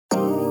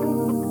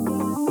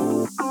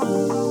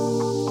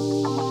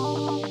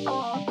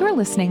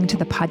listening to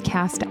the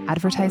podcast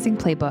Advertising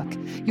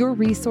Playbook, your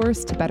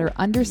resource to better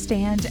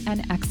understand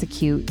and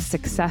execute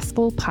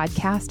successful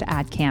podcast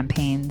ad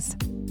campaigns.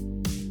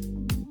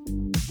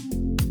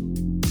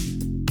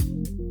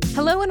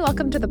 Hello and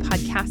welcome to the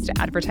podcast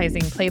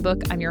Advertising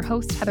Playbook. I'm your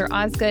host, Heather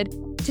Osgood.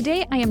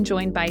 Today, I am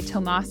joined by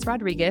Tomas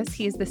Rodriguez.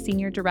 He is the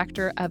Senior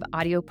Director of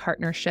Audio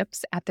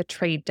Partnerships at the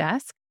Trade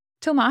Desk.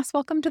 Tomas,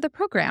 welcome to the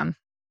program.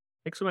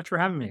 Thanks so much for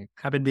having me.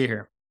 Happy to be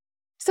here.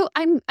 So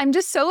I'm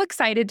just so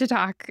excited to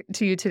talk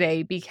to you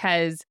today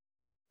because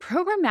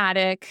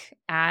programmatic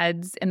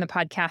ads in the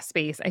podcast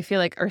space, I feel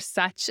like, are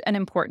such an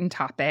important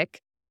topic.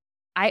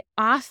 I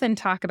often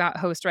talk about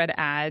host-read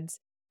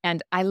ads,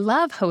 and I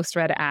love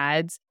host-read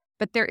ads,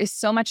 but there is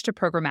so much to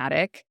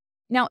programmatic.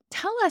 Now,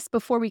 tell us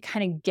before we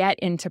kind of get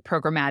into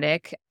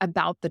programmatic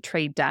about the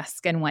Trade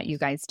Desk and what you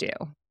guys do.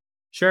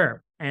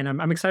 Sure. And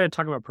I'm excited to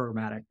talk about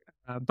programmatic,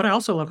 but I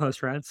also love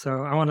host-read,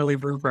 so I want to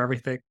leave room for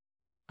everything.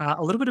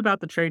 A little bit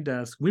about the Trade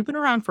Desk. We've been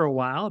around for a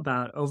while,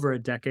 about over a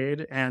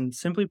decade, and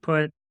simply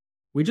put,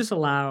 we just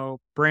allow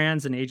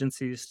brands and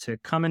agencies to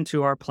come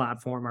into our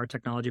platform, our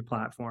technology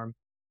platform,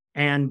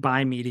 and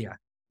buy media.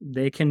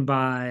 They can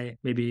buy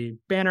maybe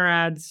banner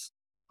ads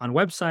on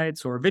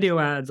websites or video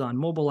ads on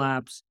mobile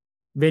apps,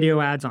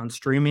 video ads on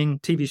streaming,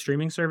 TV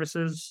streaming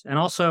services, and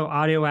also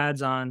audio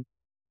ads on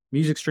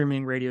music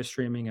streaming, radio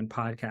streaming, and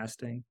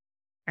podcasting.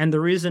 And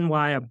the reason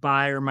why a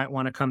buyer might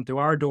want to come through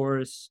our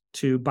doors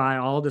to buy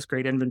all this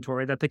great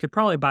inventory that they could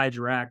probably buy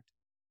direct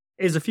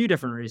is a few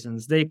different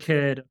reasons. They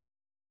could,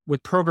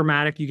 with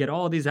programmatic, you get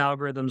all these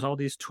algorithms, all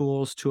these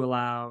tools to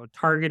allow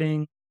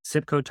targeting,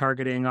 zip code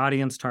targeting,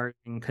 audience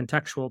targeting,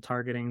 contextual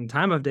targeting,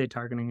 time of day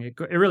targeting. It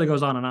really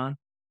goes on and on.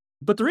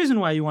 But the reason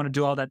why you want to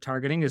do all that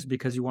targeting is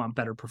because you want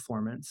better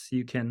performance.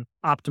 You can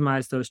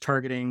optimize those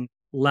targeting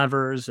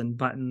levers and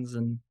buttons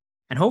and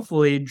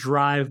hopefully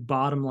drive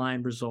bottom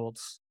line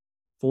results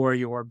for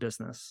your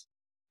business.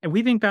 And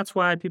we think that's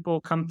why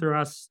people come through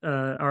us,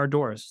 our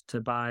doors,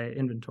 to buy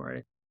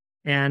inventory.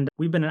 And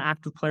we've been an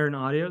active player in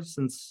audio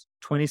since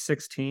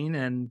 2016.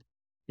 And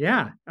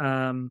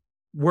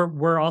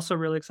we're also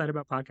really excited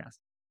about podcasts.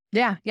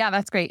 Yeah,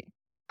 that's great.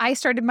 I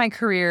started my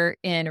career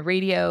in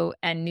radio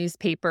and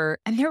newspaper,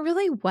 and there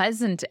really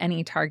wasn't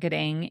any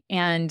targeting.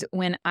 And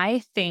when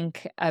I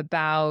think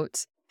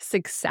about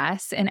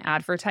success in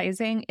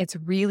advertising, it's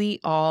really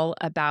all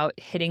about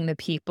hitting the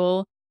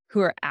people who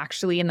are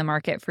actually in the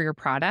market for your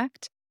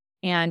product.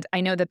 And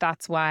I know that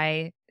that's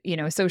why,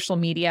 social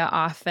media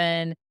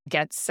often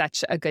gets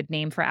such a good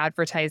name for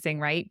advertising,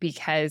 right?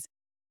 Because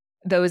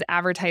those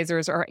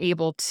advertisers are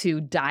able to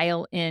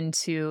dial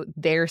into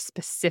their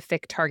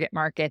specific target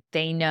market.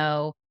 They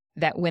know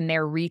that when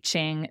they're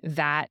reaching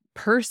that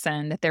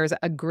person, that there's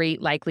a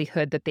great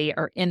likelihood that they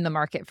are in the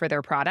market for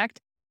their product.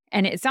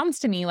 And it sounds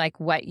to me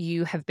like what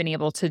you have been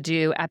able to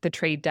do at the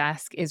Trade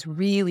Desk is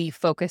really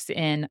focus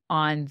in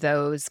on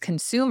those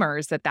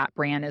consumers that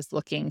brand is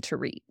looking to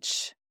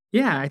reach.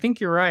 Yeah, I think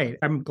you're right.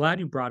 I'm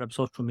glad you brought up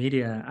social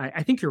media.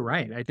 I think you're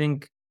right. I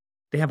think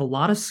they have a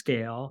lot of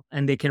scale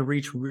and they can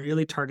reach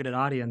really targeted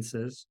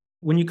audiences.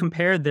 When you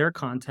compare their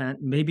content,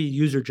 maybe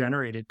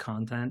user-generated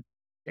content,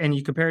 and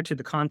you compare it to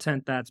the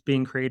content that's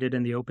being created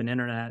in the open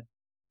internet,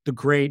 the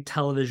great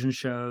television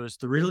shows,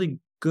 the really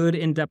good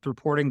in-depth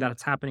reporting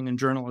that's happening in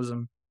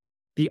journalism,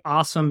 the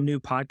awesome new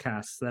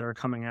podcasts that are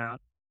coming out.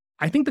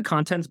 I think the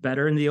content's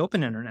better in the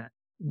open internet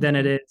than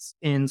it is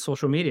in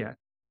social media.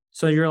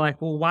 So you're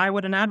like, well, why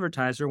would an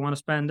advertiser want to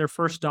spend their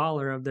first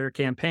dollar of their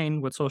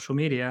campaign with social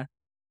media?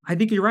 I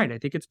think you're right. I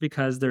think it's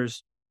because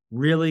there's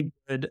really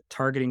good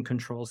targeting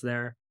controls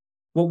there.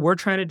 What we're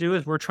trying to do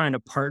is we're trying to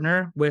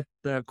partner with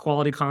the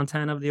quality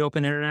content of the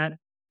open internet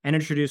and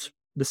introduce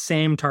the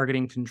same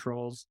targeting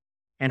controls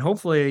and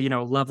hopefully,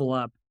 level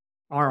up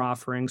our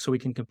offering so we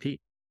can compete.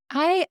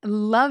 I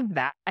love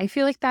that. I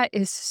feel like that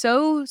is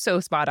so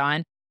spot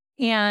on.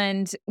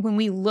 And when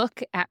we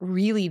look at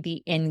really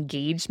the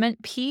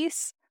engagement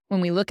piece,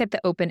 when we look at the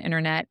open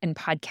internet and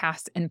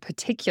podcasts in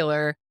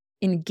particular,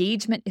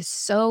 engagement is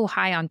so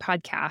high on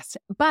podcasts,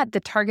 but the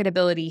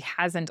targetability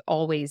hasn't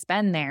always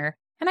been there.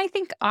 And I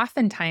think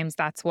oftentimes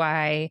that's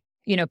why,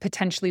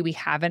 potentially we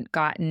haven't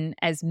gotten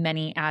as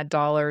many ad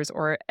dollars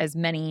or as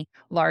many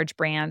large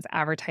brands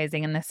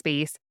advertising in the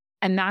space.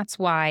 And that's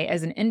why,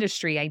 as an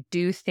industry, I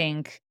do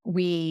think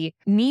we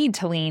need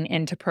to lean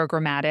into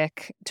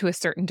programmatic to a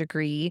certain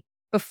degree.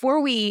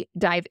 Before we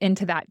dive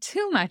into that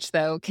too much,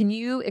 though, can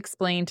you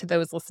explain to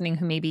those listening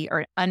who maybe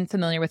are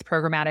unfamiliar with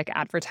programmatic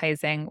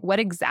advertising what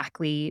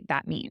exactly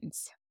that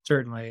means?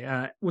 Certainly.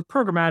 With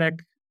programmatic,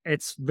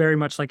 it's very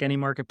much like any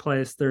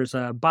marketplace. There's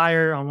a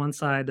buyer on one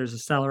side, there's a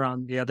seller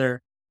on the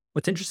other.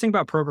 What's interesting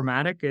about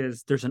programmatic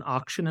is there's an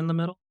auction in the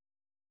middle.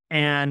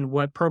 And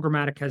what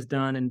programmatic has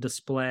done in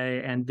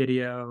display and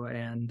video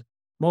and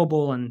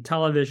mobile and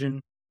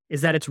television is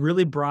that it's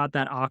really brought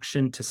that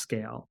auction to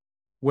scale,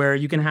 where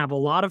you can have a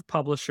lot of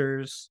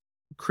publishers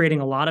creating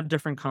a lot of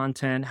different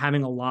content,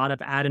 having a lot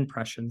of ad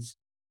impressions,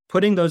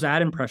 putting those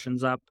ad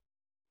impressions up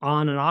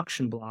on an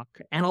auction block,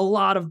 and a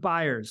lot of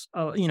buyers,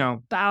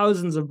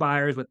 thousands of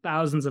buyers with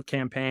thousands of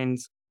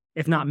campaigns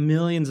if not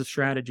millions of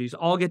strategies,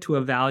 all get to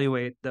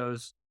evaluate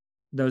those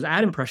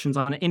ad impressions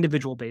on an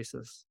individual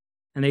basis.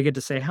 And they get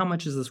to say, how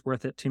much is this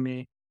worth it to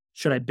me?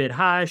 Should I bid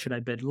high? Should I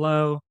bid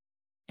low?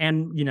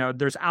 And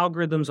there's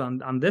algorithms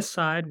on this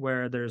side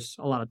where there's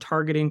a lot of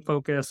targeting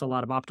focus, a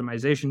lot of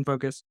optimization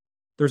focus.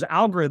 There's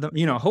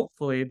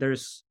hopefully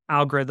there's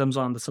algorithms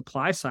on the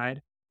supply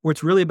side where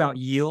it's really about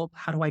yield.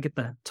 How do I get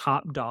the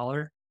top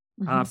dollar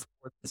Mhm.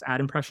 for this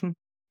ad impression?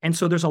 And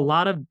so there's a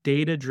lot of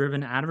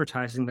data-driven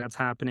advertising that's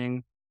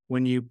happening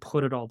when you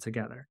put it all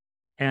together.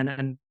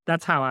 And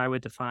that's how I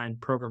would define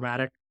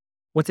programmatic.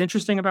 What's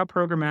interesting about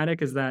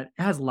programmatic is that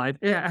it has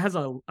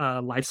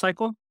a life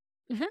cycle.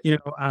 Mhm. You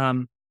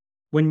know,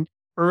 when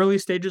early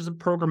stages of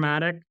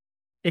programmatic,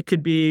 it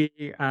could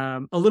be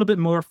a little bit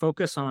more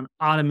focus on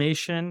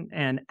automation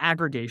and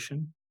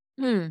aggregation.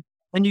 Mm.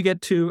 Then you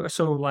get to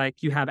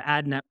like you have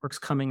ad networks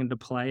coming into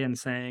play and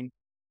saying,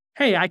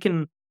 "Hey, I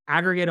can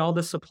aggregate all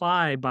the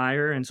supply,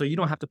 buyer, and so you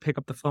don't have to pick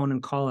up the phone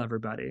and call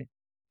everybody."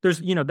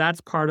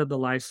 That's part of the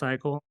life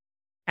cycle.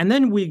 And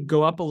then we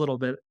go up a little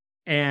bit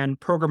and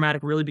programmatic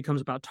really becomes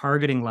about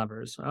targeting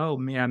levers. Oh,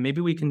 yeah, maybe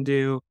we can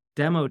do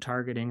demo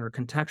targeting or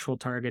contextual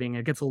targeting.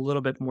 It gets a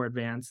little bit more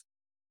advanced.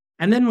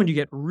 And then when you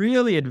get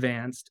really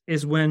advanced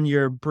is when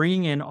you're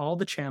bringing in all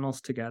the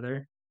channels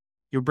together.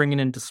 You're bringing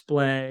in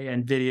display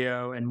and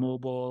video and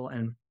mobile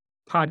and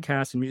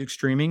podcast and music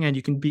streaming, and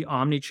you can be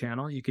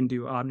omni-channel. You can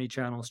do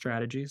omni-channel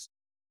strategies.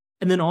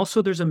 And then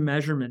also there's a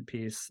measurement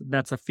piece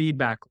that's a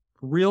feedback,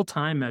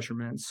 real-time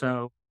measurement.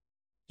 So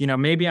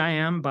maybe I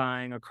am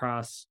buying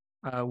across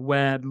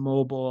web,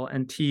 mobile,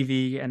 and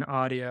TV and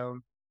audio.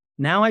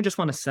 Now I just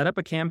want to set up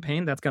a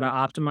campaign that's got to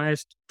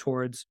optimize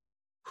towards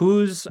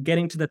who's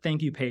getting to the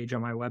thank you page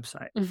on my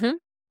website, Mhm.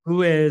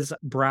 who is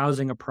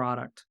browsing a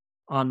product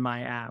on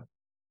my app.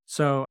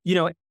 So,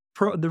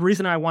 the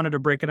reason I wanted to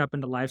break it up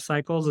into life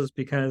cycles is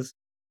because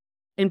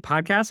in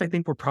podcasts, I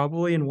think we're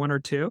probably in one or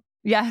two.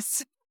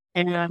 Yes.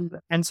 And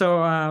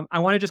so, I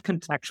wanna just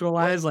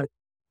contextualize, like,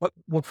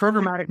 what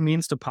programmatic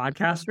means to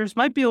podcasters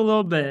might be a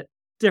little bit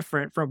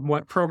different from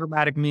what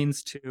programmatic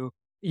means to,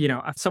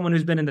 someone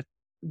who's been in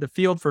the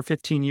field for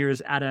 15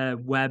 years at a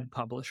web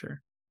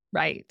publisher.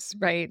 Right,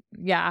 right.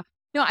 Yeah.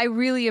 No, I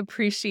really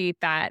appreciate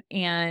that.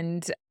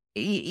 And,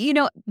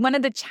 one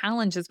of the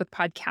challenges with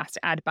podcast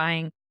ad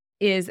buying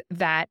is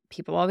that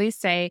people always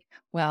say,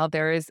 well,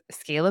 there's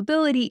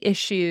scalability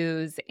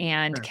issues.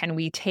 And Sure. can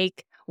we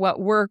take what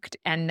worked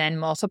and then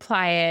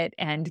multiply it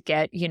and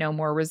get,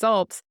 more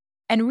results?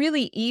 And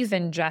really,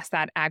 even just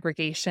that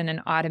aggregation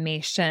and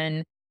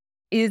automation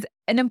is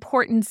an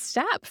important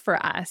step for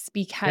us Yeah.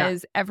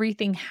 because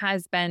everything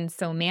has been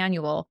so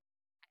manual.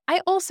 I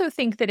also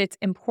think that it's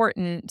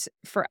important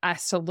for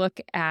us to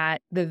look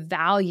at the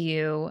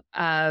value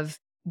of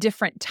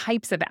different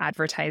types of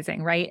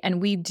advertising, right?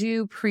 And we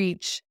do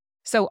preach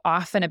so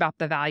often about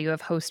the value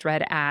of host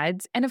read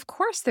ads. And of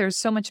course, there's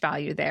so much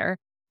value there,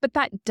 but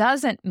that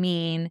doesn't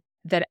mean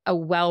that a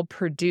well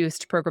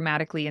produced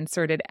programmatically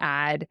inserted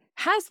ad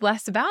has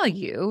less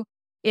value.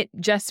 It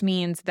just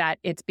means that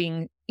it's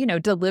being,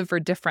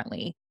 delivered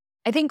differently.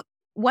 I think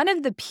one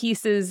of the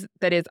pieces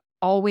that is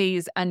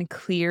always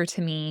unclear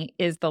to me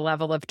is the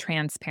level of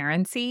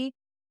transparency.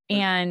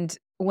 Sure. And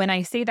when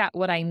I say that,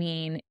 what I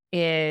mean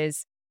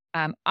is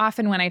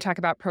often when I talk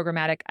about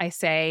programmatic, I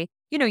say,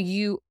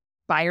 you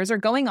buyers are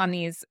going on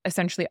these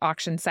essentially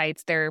auction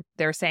sites.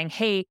 They're saying,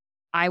 hey,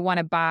 I want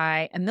to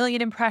buy 1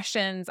 million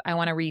impressions. I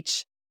want to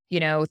reach,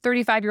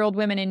 35-year-old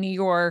women in New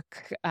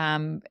York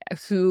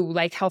who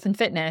like health and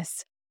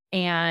fitness.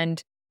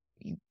 And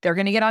they're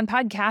going to get on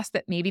podcasts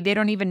that maybe they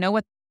don't even know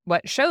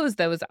what shows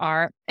those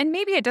are. And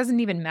maybe it doesn't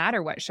even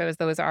matter what shows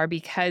those are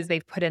because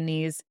they've put in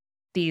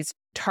these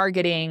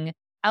targeting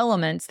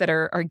elements that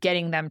are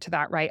getting them to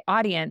that right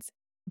audience.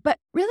 But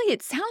really,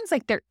 it sounds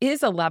like there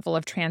is a level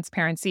of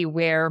transparency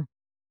where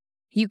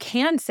you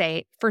can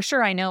say, for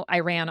sure, I know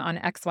I ran on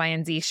X, Y,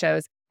 and Z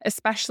shows,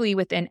 especially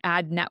within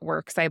ad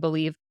networks, I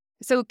believe.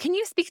 So can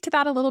you speak to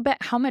that a little bit?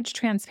 How much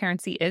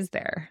transparency is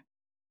there?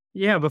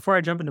 Yeah, before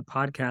I jump into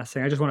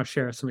podcasting, I just wanna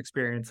share some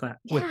experience that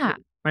with Yeah.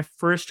 my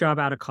first job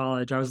out of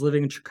college, I was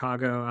living in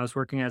Chicago. I was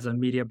working as a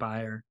media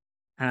buyer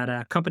at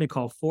a company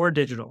called 4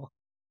 Digital,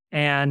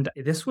 and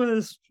this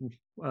was,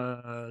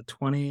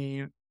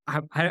 20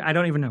 I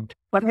don't even know.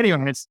 But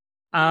anyways,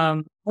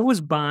 I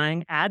was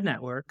buying ad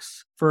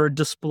networks for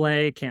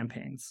display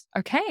campaigns.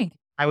 Okay.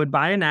 I would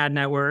buy an ad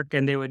network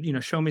and they would,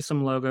 show me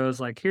some logos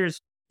like, "Here's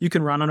you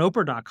can run on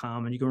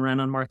Oprah.com and you can run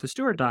on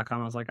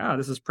MarthaStewart.com." I was like, "Oh,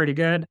 this is pretty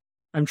good.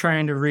 I'm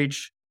trying to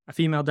reach a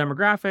female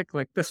demographic,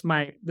 like this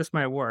might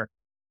work."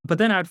 But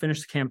then I would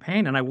finish the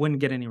campaign and I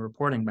wouldn't get any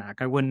reporting back.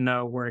 I wouldn't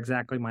know where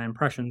exactly my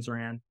impressions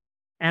ran.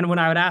 And when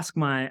I would ask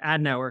my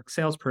ad network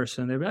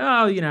salesperson, they'd be,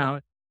 "Oh,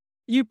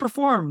 you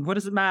performed. What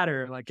does it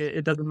matter? Like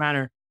it doesn't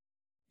matter."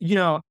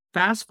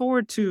 Fast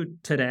forward to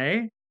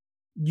today,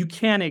 you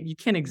can't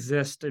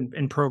exist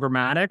in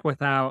programmatic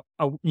without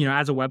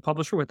as a web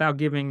publisher without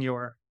giving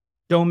your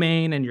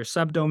domain and your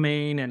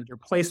subdomain and your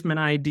placement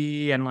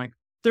ID and like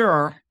there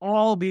are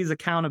all these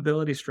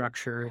accountability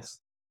structures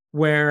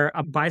where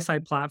a buy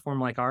side platform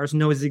like ours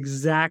knows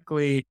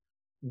exactly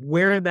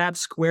where that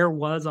square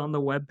was on the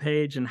web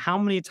page and how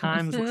many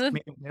times was it Mhm.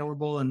 made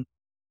available. And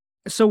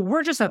so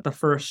we're just at the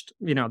first,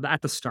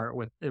 at the start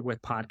with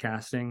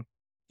podcasting.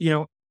 You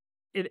know,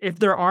 if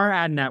there are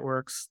ad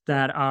networks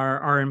that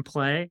are in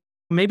play,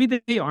 maybe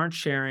they aren't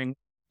sharing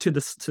to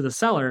the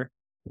seller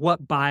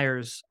what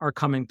buyers are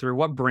coming through,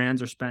 what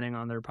brands are spending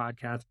on their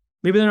podcast.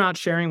 Maybe they're not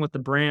sharing with the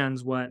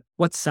brands what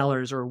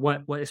sellers or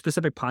what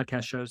specific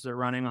podcast shows they're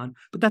running on.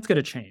 But that's going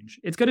to change.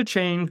 It's going to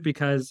change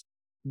because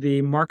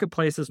the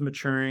marketplace is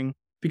maturing,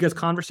 because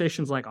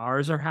conversations like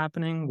ours are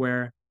happening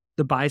where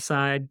the buy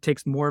side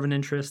takes more of an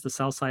interest, the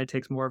sell side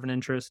takes more of an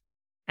interest,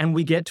 and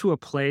we get to a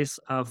place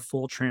of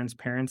full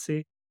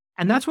transparency.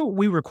 And that's what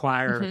we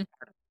require Mhm.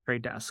 at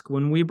Trade Desk.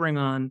 When we bring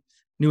on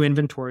new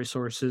inventory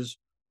sources,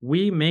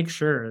 we make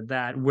sure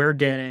that we're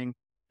getting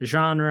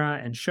genre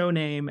and show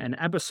name and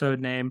episode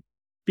name,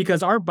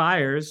 because our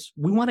buyers,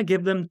 we want to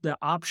give them the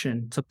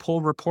option to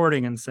pull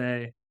reporting and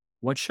say,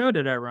 what show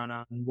did I run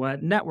on?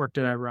 What network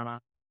did I run on?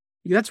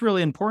 That's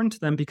really important to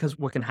them, because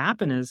what can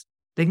happen is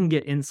they can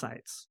get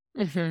insights.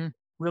 Mhm.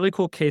 Really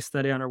cool case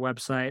study on our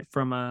website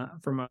from a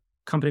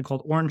company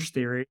called Orange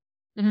Theory.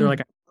 They're Mhm. like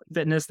a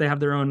fitness. They have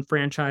their own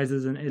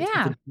franchises, and it's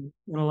Yeah.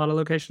 in a lot of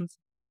locations.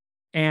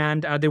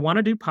 And they want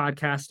to do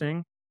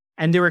podcasting,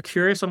 and they were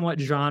curious on what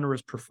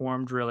genres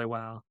performed really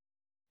well.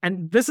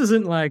 And this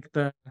isn't like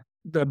the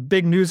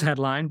big news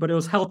headline, but it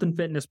was health and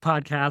fitness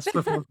podcast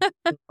performed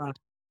uh,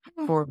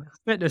 for a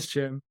fitness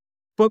gym.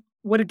 But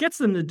what it gets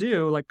them to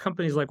do, like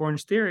companies like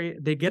Orange Theory,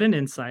 they get an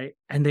insight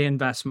and they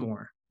invest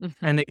more. Mhm.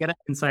 And they get an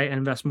insight and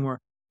invest more.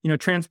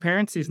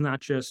 Transparency is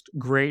not just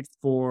great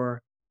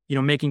for,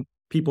 making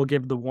people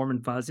give the warm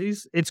and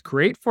fuzzies. It's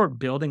great for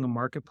building a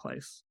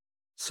marketplace.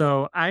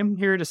 So I'm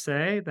here to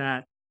say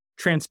that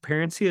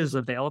transparency is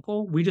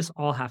available. We just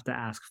all have to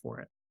ask for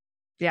it.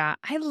 Yeah,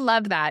 I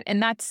love that,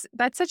 and that's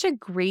such a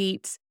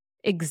great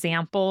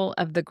example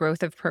of the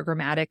growth of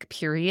programmatic,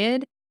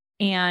 period,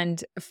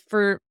 and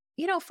for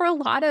a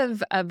lot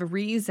of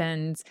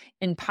reasons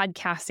in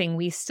podcasting,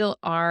 we still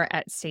are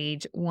at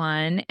stage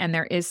 1, and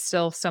there is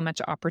still so much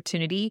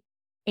opportunity,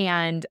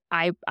 and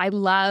I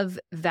love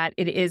that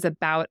it is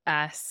about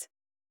us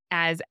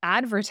as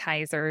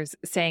advertisers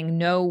saying,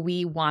 no,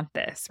 we want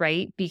this,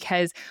 right?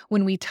 Because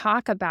when we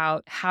talk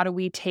about how do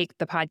we take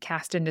the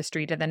podcast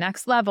industry to the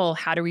next level,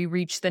 how do we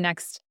reach the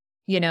next,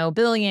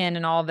 billion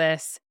and all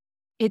this,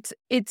 it's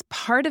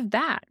part of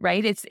that,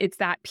 right? It's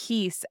that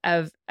piece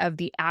of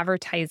the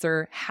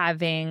advertiser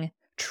having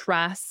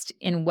trust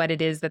in what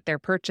it is that they're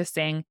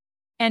purchasing.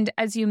 And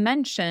as you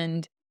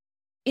mentioned,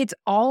 it's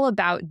all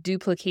about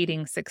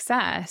duplicating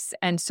success.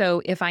 And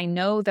so if I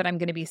know that I'm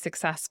going to be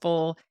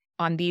successful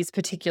on these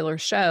particular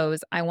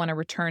shows, I want to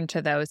return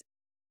to those.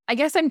 I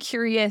guess I'm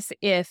curious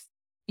if,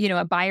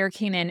 a buyer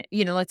came in,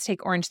 let's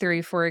take Orange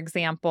Theory, for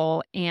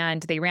example,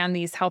 and they ran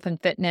these health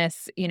and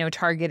fitness,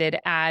 targeted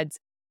ads.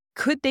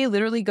 Could they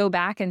literally go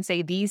back and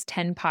say, these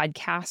 10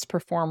 podcasts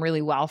perform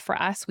really well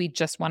for us? We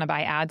just want to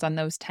buy ads on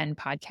those 10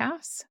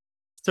 podcasts?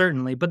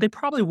 Certainly, but they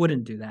probably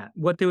wouldn't do that.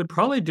 What they would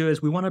probably do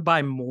is, we want to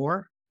buy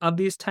more of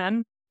these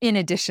 10. In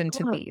addition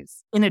to Sure.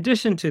 these. In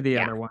addition to the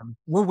Yeah. other one,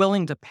 we're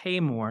willing to pay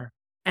more,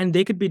 and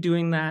they could be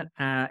doing that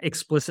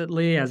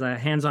explicitly as a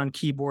hands-on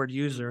keyboard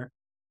user,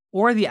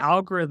 or the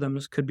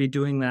algorithms could be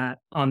doing that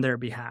on their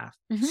behalf.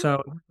 Mhm.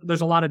 So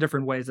there's a lot of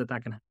different ways that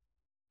can happen.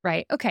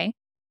 Right. Okay.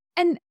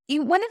 And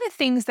one of the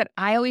things that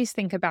I always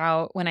think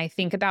about when I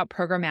think about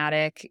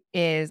programmatic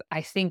is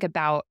I think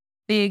about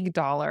big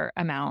dollar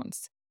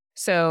amounts.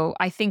 So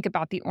I think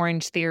about the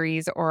Orange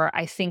Theories, or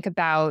I think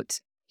about,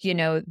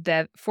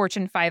 the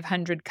Fortune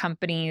 500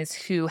 companies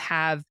who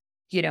have,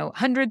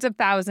 hundreds of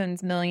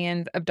thousands,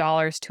 millions of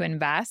dollars to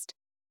invest.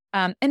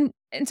 And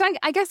so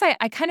I guess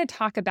I kind of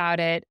talk about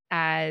it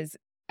as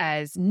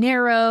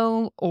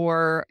narrow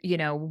or,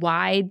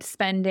 wide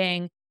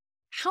spending.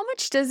 How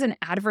much does an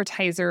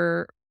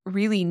advertiser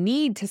really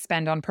need to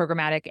spend on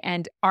programmatic?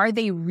 And are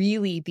they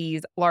really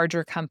these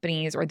larger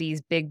companies or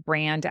these big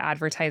brand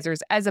advertisers,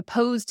 as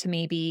opposed to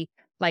maybe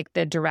like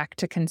the direct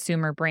to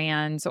consumer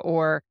brands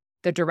or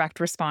the direct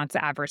response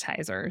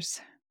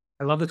advertisers?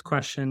 I love this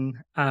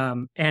question,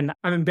 and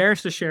I'm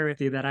embarrassed to share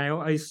with you that I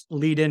always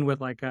lead in with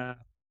like a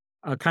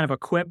kind of a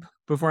quip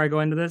before I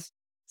go into this.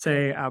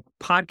 Say,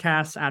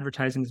 podcast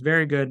advertising is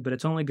very good, but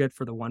it's only good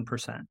for the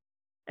 1%.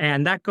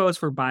 And that goes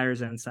for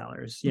buyers and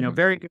sellers. Mhm.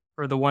 Very good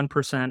for the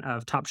 1%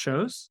 of top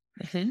shows,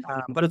 Mhm.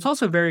 but it's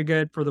also very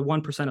good for the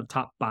 1% of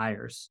top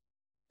buyers.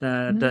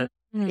 The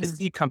Mm.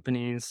 SE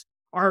companies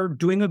are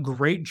doing a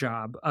great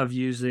job of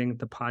using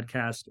the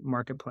podcast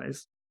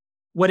marketplace.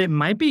 What it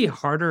might be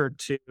harder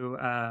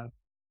to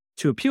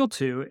appeal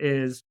to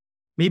is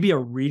maybe a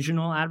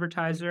regional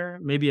advertiser,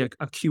 maybe a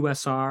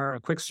QSR, a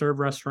quick serve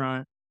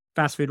restaurant,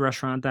 fast food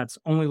restaurant that's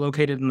only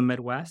located in the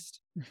Midwest.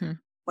 Mhm.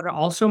 What it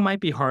also might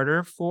be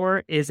harder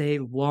for is a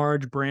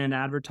large brand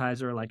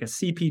advertiser like a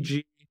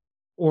CPG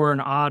or an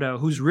auto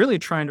who's really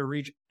trying to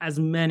reach as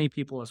many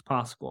people as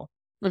possible.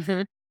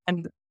 Mhm.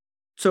 And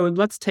So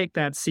let's take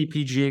that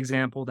CPG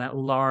example, that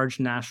large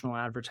national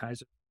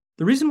advertiser.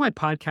 The reason why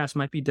podcasts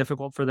might be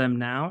difficult for them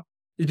now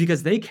is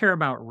because they care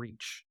about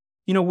reach.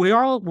 We're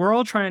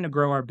all trying to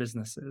grow our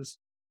businesses.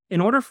 In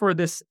order for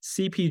this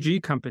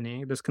CPG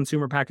company, this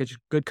consumer packaged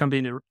good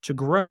company to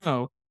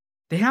grow,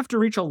 they have to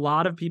reach a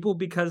lot of people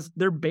because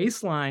their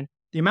baseline,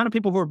 the amount of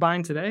people who are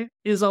buying today,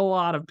 is a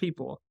lot of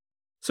people.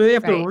 So they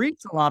have to Right. reach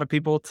a lot of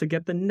people to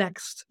get the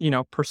next,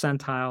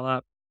 percentile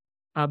up.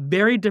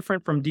 Very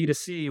different from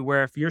D2C,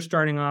 where if you're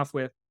starting off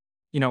with,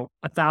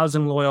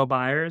 1,000 loyal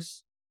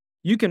buyers,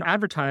 you can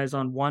advertise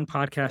on one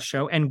podcast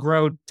show and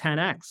grow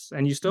 10x,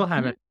 and you still Mhm.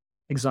 haven't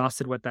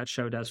exhausted what that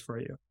show does for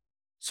you.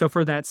 So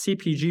for that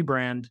CPG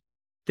brand,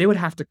 they would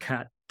have to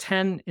cut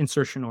 10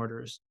 insertion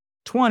orders,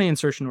 20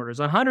 insertion orders,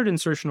 100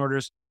 insertion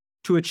orders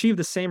to achieve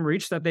the same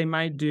reach that they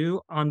might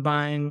do on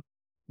buying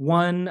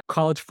one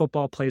college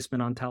football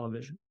placement on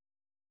television.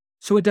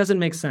 So it doesn't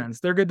make sense.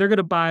 They're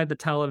gonna buy the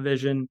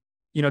television.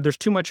 There's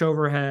too much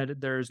overhead,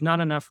 there's not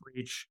enough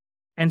reach.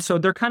 And so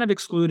they're kind of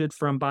excluded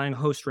from buying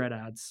host read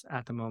ads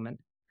at the moment.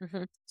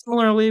 Mhm.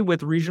 Similarly,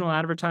 with regional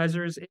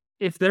advertisers,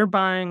 if they're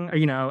buying,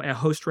 a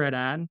host read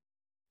ad,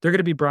 they're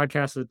gonna be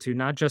broadcasted to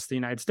not just the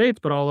United States,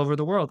 but all over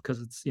the world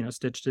because it's,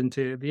 stitched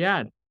into the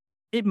ad.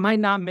 It might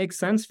not make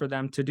sense for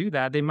them to do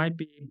that. They might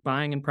be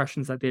buying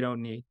impressions that they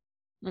don't need.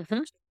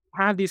 Mhm.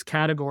 Have these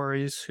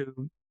categories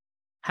who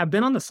have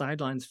been on the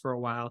sidelines for a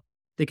while.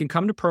 They can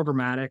come to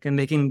programmatic and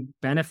they can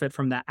benefit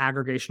from that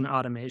aggregation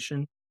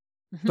automation,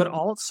 Mhm. but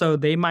also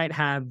they might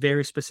have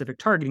very specific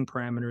targeting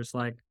parameters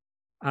like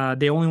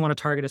they only want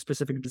to target a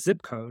specific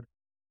zip code,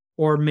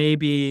 or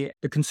maybe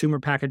the consumer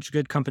packaged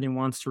good company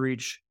wants to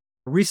reach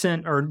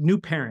recent or new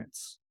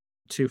parents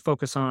to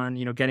focus on,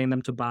 getting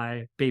them to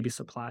buy baby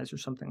supplies or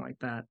something like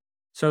that.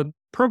 So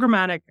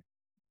programmatic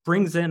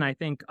brings in, I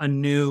think, a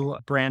new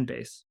brand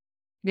base.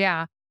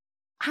 Yeah.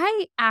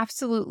 I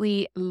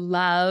absolutely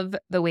love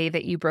the way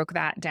that you broke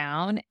that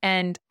down.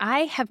 And I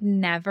have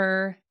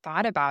never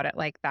thought about it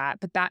like that,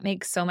 but that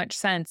makes so much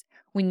sense.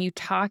 When you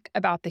talk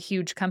about the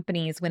huge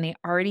companies, when they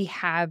already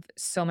have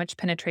so much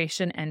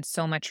penetration and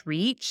so much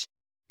reach,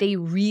 they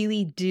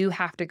really do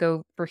have to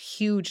go for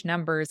huge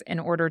numbers in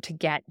order to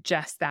get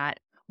just that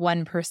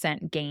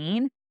 1%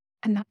 gain.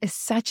 And that is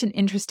such an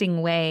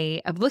interesting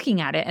way of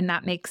looking at it. And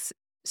that makes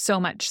so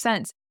much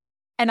sense.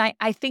 And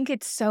I think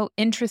it's so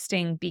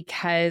interesting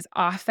because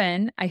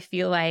often I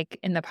feel like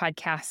in the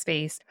podcast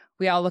space,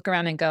 we all look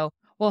around and go,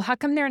 well, how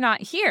come they're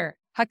not here?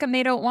 How come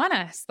they don't want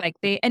us? Like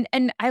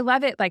and I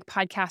love it. Like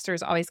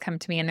podcasters always come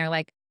to me and they're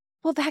like,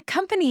 well, that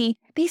company,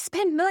 they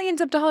spend millions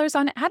of dollars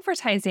on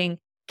advertising.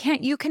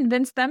 Can't you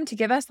convince them to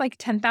give us like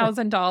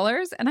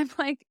 $10,000? And I'm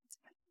like,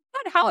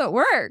 not how it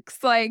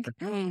works. Like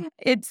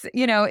it's,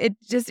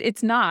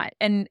 it's not.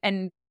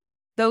 And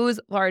those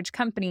large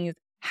companies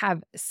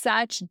have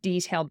such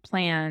detailed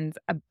plans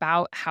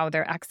about how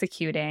they're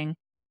executing.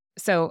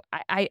 So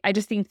I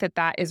just think that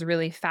that is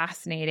really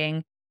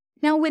fascinating.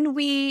 Now, when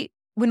we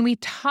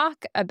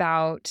talk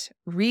about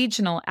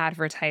regional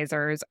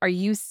advertisers, are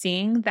you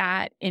seeing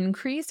that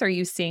increase? Are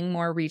you seeing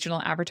more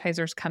regional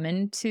advertisers come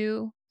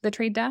into the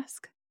trade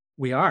desk?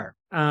 We are.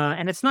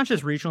 And it's not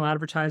just regional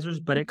advertisers,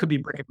 but it could be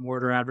brick and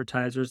mortar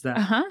advertisers. Uh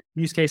That huh.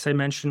 use case I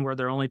mentioned where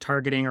they're only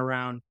targeting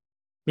around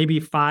maybe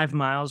 5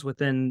 miles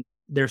within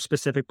their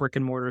specific brick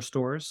and mortar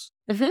stores.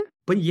 Hmm.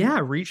 But yeah,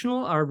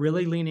 regional are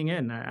really leaning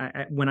in.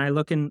 When I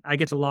look in, I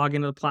get to log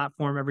into the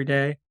platform every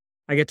day.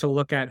 I get to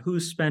look at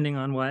who's spending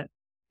on what.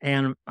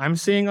 And I'm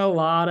seeing a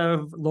lot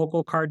of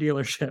local car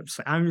dealerships.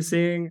 I'm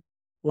seeing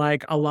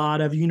like a lot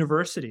of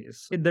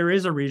universities. There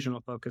is a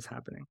regional focus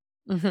happening.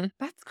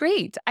 That's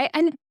great.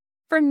 And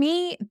for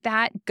me,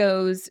 that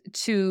goes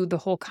to the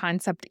whole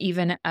concept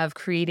even of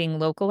creating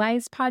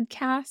localized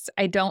podcasts.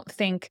 I don't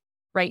think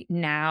right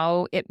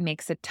now it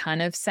makes a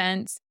ton of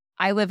sense.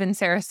 I live in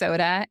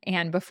Sarasota,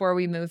 and before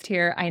we moved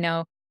here, I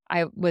know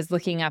I was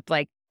looking up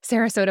like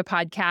Sarasota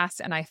podcasts,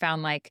 and I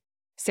found like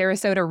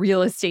Sarasota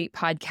real estate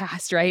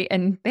podcast, right?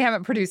 And they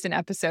haven't produced an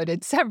episode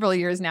in several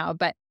years now,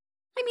 but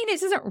I mean, it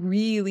doesn't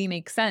really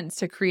make sense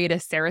to create a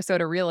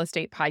Sarasota real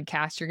estate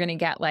podcast. You're going to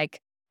get like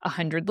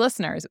 100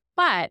 listeners.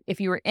 But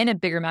if you were in a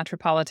bigger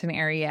metropolitan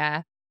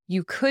area,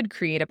 you could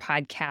create a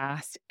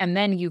podcast and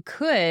then you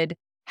could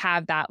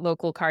have that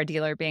local car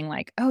dealer being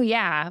like, oh,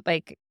 yeah,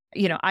 like,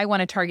 I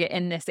want to target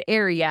in this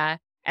area.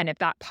 And if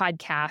that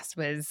podcast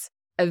was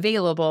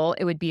available,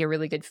 it would be a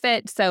really good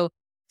fit. So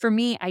for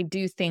me, I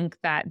do think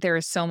that there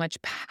is so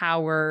much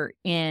power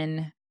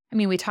in. I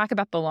mean, we talk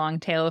about the long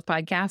tail of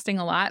podcasting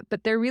a lot,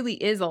 but there really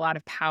is a lot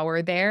of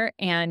power there.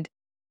 And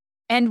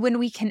when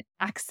we can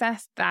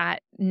access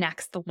that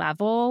next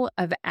level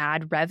of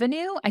ad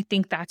revenue, I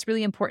think that's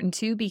really important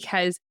too,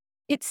 because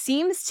it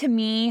seems to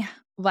me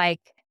like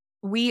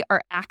we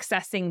are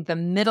accessing the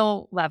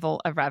middle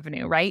level of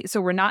revenue, right?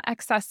 So we're not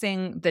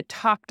accessing the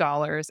top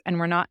dollars and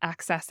we're not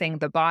accessing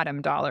the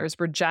bottom dollars.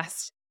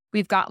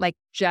 We've got like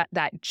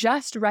that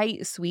just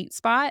right sweet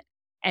spot.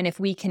 And if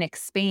we can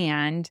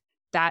expand,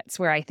 that's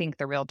where I think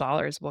the real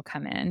dollars will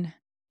come in.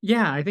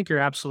 Yeah, I think you're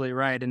absolutely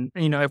right. And,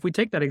 if we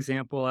take that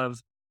example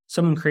of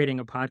someone creating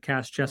a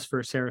podcast just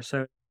for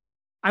Sarasota,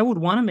 I would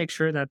want to make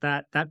sure that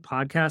that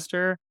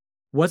podcaster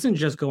wasn't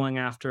just going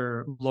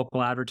after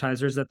local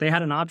advertisers, that they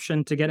had an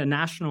option to get a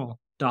national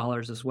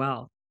dollars as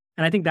well.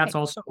 And I think that's Right.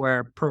 also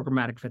where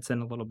programmatic fits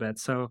in a little bit.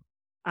 So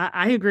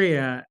I agree.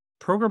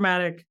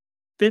 Programmatic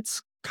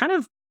fits kind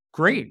of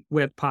great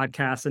with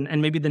podcasts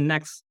and maybe the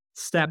next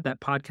step that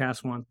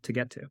podcasts want to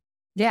get to.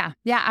 Yeah,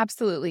 yeah,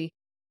 absolutely.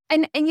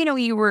 And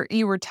you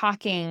were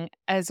talking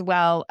as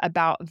well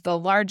about the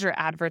larger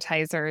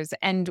advertisers,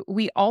 and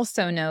we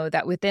also know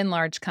that within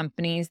large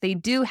companies, they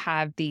do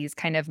have these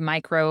kind of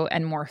micro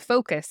and more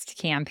focused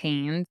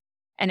campaigns,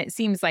 and it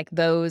seems like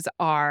those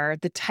are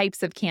the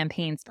types of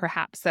campaigns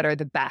perhaps that are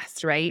the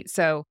best, right?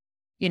 So,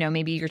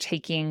 maybe you're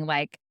taking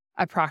like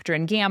a Procter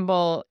and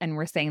Gamble and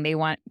we're saying they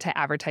want to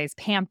advertise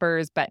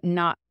Pampers, but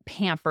not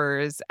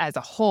Pampers as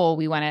a whole.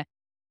 We want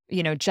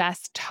to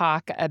just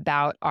talk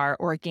about our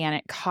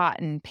organic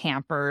cotton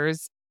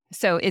Pampers.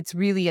 So it's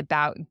really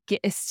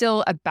it's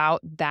still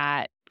about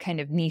that kind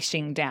of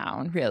niching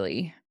down,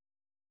 really.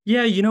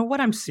 Yeah,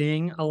 what I'm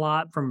seeing a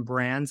lot from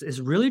brands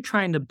is really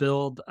trying to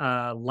build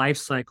a life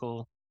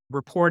cycle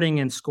reporting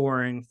and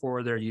scoring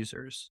for their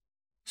users.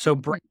 So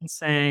Mhm. brands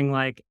saying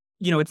like,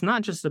 it's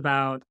not just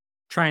about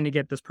trying to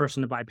get this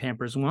person to buy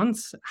Pampers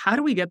once. How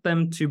do we get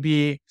them to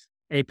be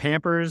a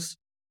Pampers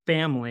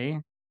family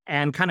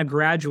and kind of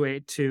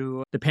graduate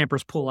to the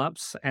Pampers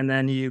pull-ups, and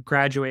then you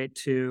graduate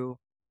to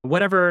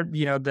whatever,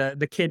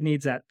 the kid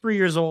needs at 3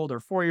 years old or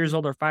 4 years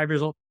old or 5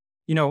 years old.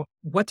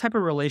 What type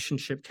of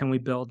relationship can we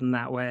build in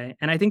that way?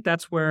 And I think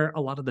that's where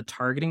a lot of the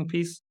targeting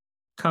piece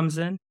comes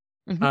in.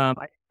 Mhm.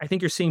 I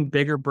think you're seeing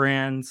bigger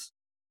brands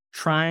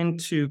trying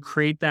to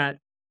create that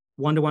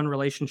one-to-one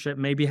relationship,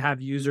 maybe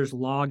have users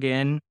log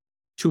in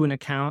to an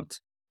account.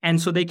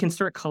 And so they can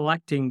start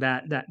collecting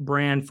that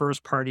brand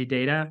first party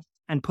data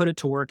and put it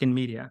to work in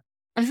media.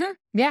 Mhm.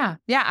 Yeah,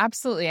 yeah,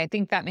 absolutely. I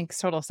think that makes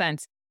total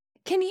sense.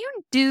 Can you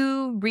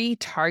do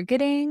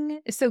retargeting?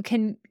 So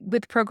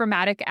with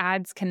programmatic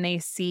ads, can they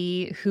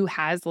see who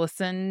has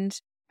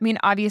listened? I mean,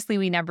 obviously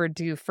we never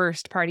do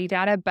first party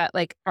data, but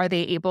like are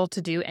they able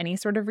to do any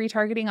sort of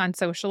retargeting on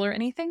social or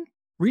anything?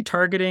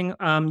 Retargeting,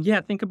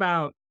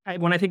 yeah,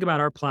 when I think about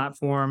our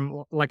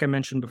platform, like I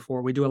mentioned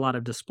before, we do a lot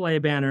of display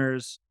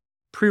banners,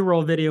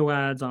 pre-roll video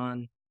ads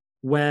on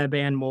web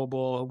and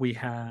mobile. We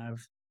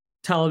have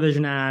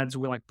television ads.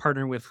 We like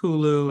partner with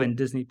Hulu and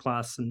Disney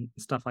Plus and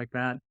stuff like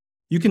that.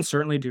 You can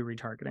certainly do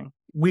retargeting.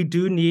 We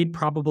do need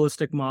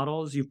probabilistic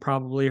models. You've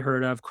probably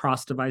heard of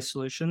cross-device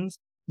solutions.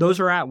 Those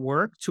are at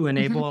work to Mhm.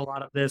 enable a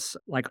lot of this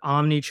like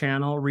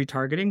omni-channel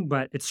retargeting,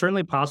 but it's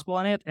certainly possible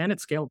and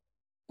it's scalable.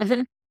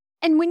 Mhm.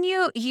 And when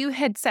you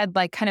had said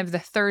like kind of the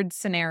third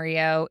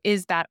scenario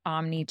is that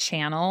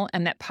omni-channel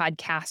and that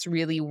podcasts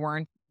really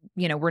we're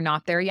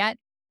not there yet.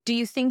 Do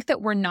you think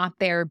that we're not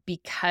there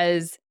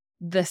because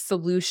the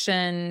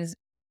solutions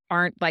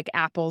aren't like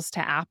apples to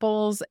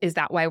apples? Is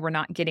that why we're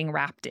not getting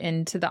wrapped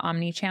into the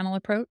omni-channel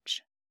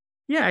approach?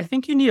 Yeah, I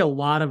think you need a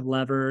lot of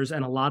levers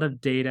and a lot of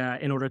data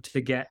in order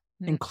to get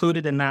Mm.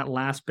 included in that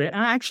last bit.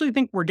 And I actually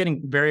think we're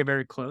getting very,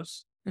 very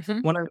close.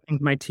 Mhm. One of the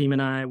things my team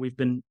and we've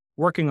been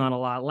working on a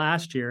lot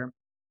last year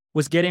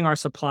was getting our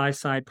supply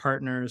side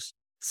partners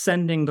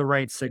sending the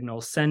right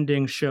signals,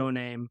 sending show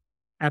name,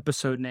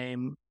 episode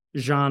name,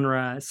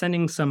 genre,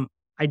 sending some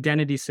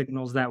identity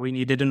signals that we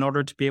needed in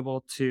order to be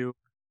able to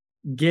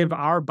give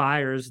our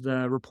buyers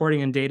the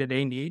reporting and data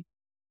they need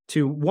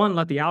to one,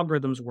 let the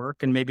algorithms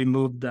work and maybe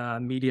move the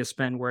media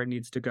spend where it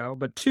needs to go,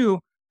 but two,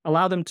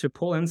 allow them to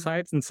pull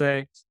insights and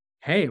say,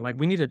 hey, like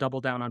we need to double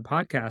down on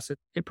podcasts.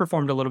 It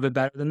performed a little bit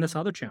better than this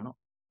other channel.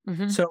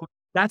 Mhm. So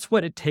that's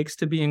what it takes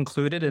to be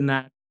included in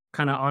that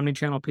kind of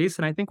omni-channel piece.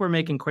 And I think we're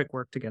making quick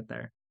work to get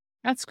there.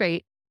 That's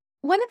great.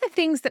 One of the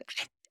things that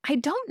I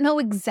don't know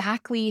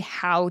exactly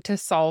how to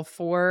solve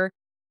for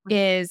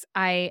is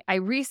I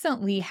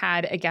recently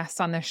had a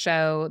guest on the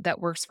show that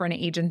works for an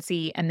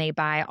agency and they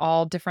buy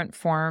all different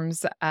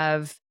forms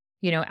of,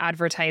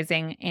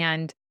 advertising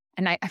and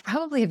I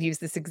probably have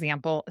used this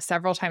example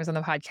several times on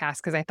the podcast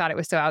because I thought it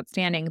was so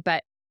outstanding.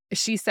 But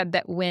she said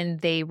that when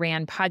they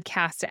ran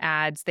podcast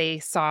ads, they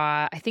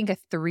saw, I think, a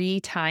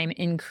 3-time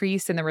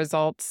increase in the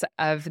results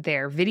of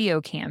their video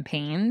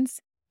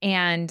campaigns.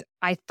 And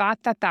I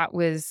thought that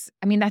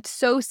I mean, that's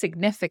so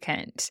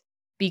significant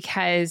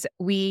because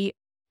we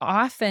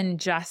often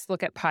just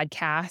look at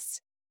podcasts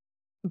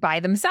by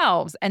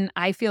themselves. And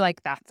I feel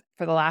like that's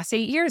for the last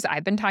 8 years,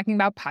 I've been talking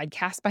about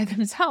podcasts by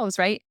themselves,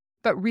 right?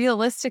 But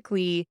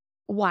realistically,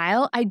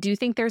 while I do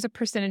think there's a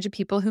percentage of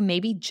people who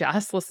maybe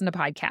just listen to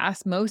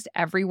podcasts, most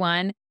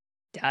everyone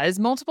does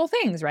multiple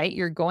things, right?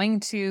 You're going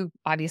to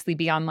obviously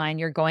be online,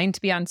 you're going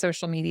to be on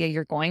social media,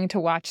 you're going to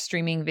watch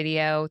streaming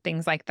video,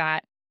 things like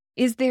that.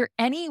 Is there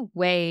any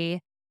way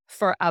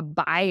for a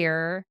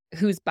buyer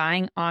who's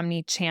buying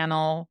omni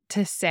channel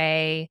to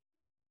say,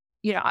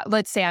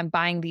 let's say I'm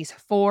buying these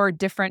 4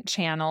 different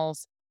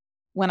channels.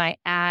 When I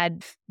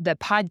add the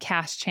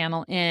podcast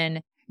channel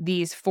in,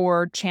 these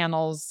 4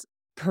 channels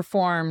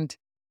performed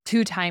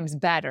 2 times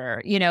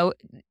better.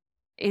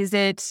 Is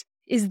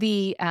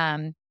the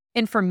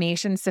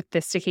information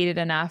sophisticated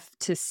enough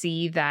to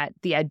see that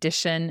the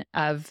addition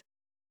of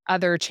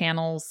other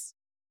channels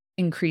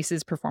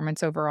increases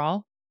performance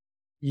overall?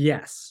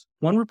 Yes.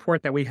 One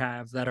report that we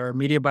have that our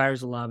media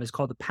buyers love is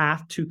called the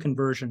Path to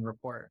Conversion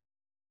report.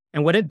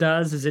 And what it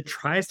does is it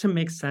tries to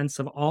make sense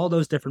of all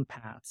those different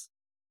paths.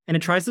 And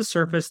it tries to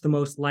surface the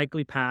most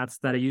likely paths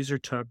that a user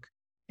took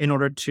in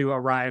order to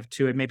arrive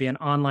to maybe an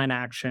online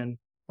action,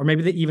 or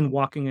maybe even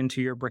walking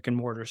into your brick and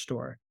mortar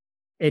store.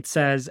 It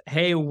says,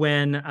 hey,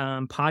 when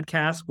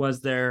podcast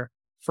was their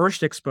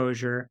first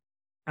exposure,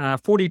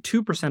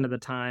 42% of the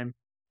time,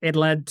 it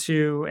led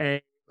to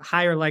a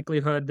higher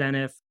likelihood than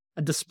if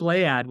a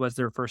display ad was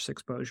their first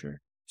exposure.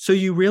 So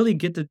you really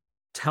get to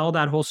tell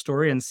that whole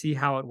story and see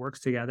how it works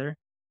together.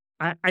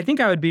 I think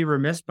I would be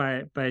remiss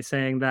by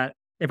saying that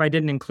if I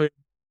didn't include,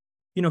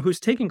 who's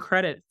taking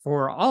credit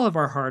for all of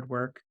our hard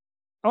work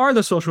are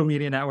the social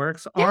media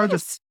networks, are the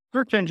Yes.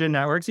 search engine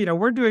networks.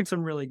 We're doing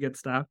some really good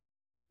stuff.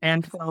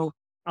 And so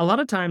a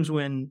lot of times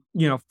when,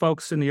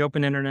 folks in the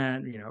open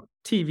internet,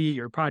 TV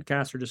or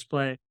podcast or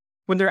display,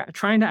 when they're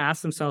trying to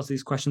ask themselves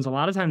these questions, a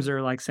lot of times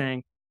they're like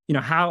saying,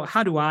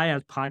 how do I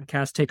as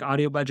podcast take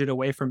audio budget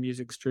away from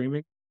music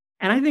streaming?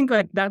 And I think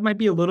like that might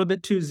be a little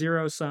bit too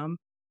zero sum.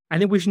 I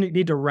think we should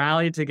need to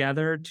rally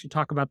together to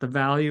talk about the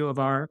value of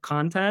our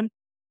content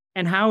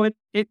and how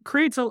it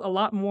creates a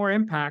lot more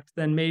impact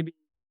than maybe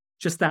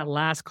just that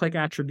last click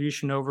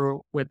attribution over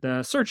with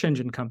the search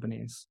engine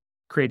companies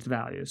creates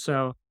value.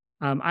 So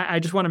I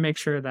just want to make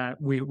sure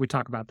that we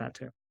talk about that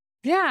too.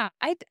 Yeah,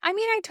 I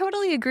mean, I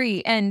totally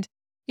agree. And,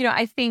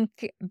 I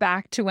think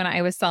back to when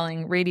I was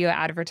selling radio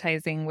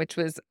advertising, which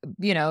was,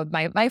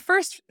 my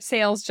first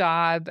sales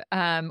job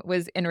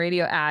was in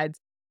radio ads.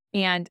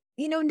 And,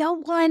 no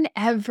one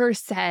ever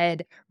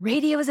said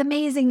radio is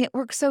amazing. It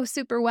works so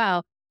super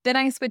well. Then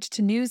I switched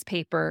to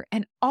newspaper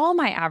and all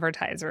my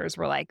advertisers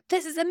were like,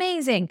 this is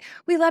amazing.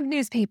 We love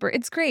newspaper.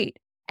 It's great.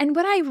 And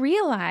what I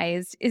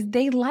realized is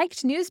they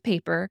liked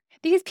newspaper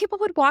because people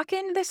would walk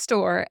in the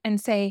store and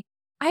say,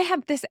 I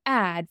have this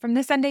ad from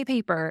the Sunday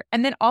paper.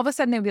 And then all of a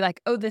sudden they'd be like,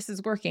 oh, this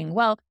is working.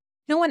 Well,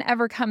 no one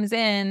ever comes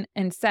in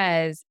and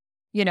says,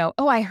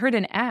 oh, I heard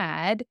an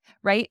ad,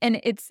 right? And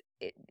it's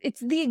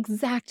the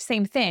exact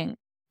same thing.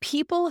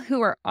 People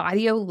who are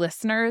audio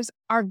listeners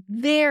are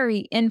very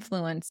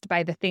influenced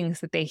by the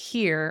things that they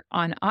hear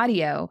on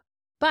audio,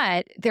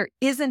 but there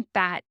isn't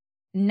that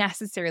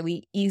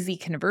necessarily easy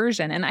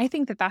conversion. And I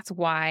think that that's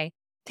why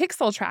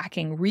pixel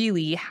tracking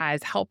really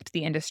has helped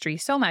the industry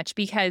so much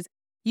because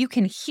you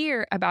can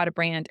hear about a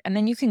brand and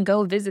then you can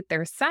go visit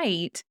their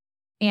site.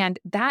 And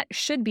that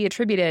should be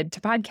attributed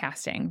to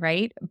podcasting,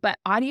 right? But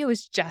audio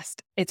is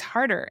it's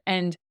harder.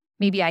 And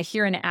maybe I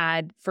hear an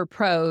ad for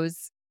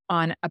pros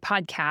on a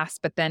podcast,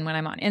 but then when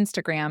I'm on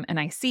Instagram and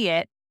I see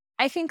it,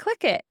 I can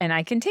click it and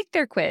I can take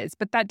their quiz.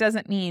 But that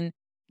doesn't mean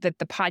that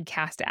the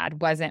podcast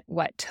ad wasn't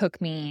what took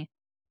me,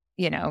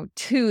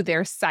 to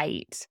their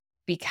site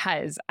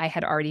because I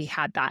had already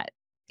had that,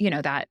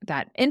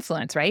 that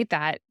influence, right?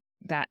 That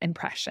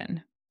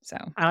impression. So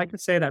I like to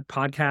say that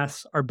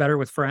podcasts are better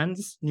with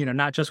friends,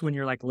 not just when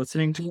you're like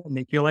listening to it and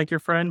they feel like your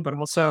friend, but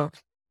also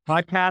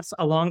podcasts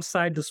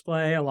alongside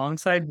display,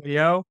 alongside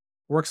video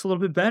works a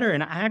little bit better.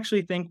 And I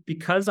actually think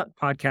because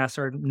podcasts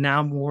are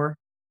now more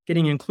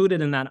getting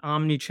included in that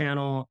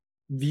omni-channel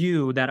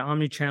view, that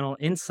omni-channel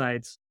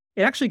insights,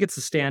 it actually gets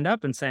to stand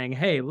up and saying,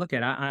 hey, look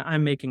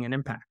I'm making an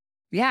impact.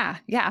 yeah.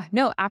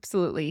 No,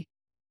 absolutely.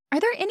 Are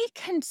there any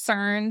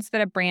concerns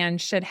that a brand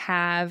should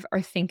have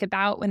or think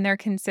about when they're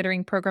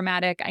considering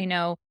programmatic? I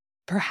know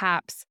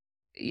perhaps,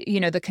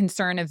 the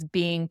concern of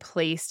being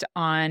placed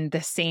on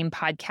the same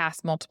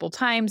podcast multiple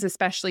times,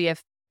 especially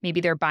if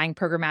maybe they're buying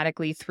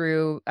programmatically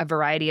through a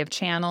variety of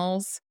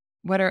channels.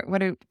 What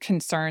are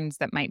concerns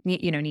that might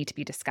need to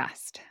be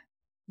discussed?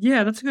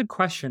 Yeah, that's a good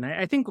question.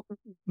 I think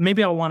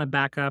maybe I'll want to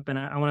back up and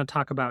I want to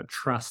talk about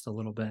trust a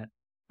little bit.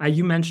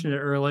 You mentioned it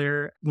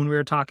earlier when we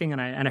were talking, and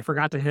I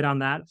forgot to hit on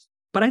that.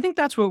 But I think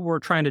that's what we're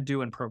trying to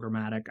do in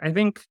programmatic. I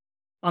think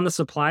on the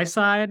supply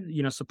side,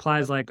 supply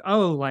is like,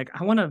 oh, like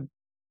I want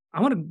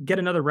to get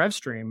another rev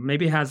stream.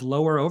 Maybe it has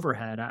lower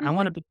overhead. I Mhm.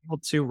 want to be able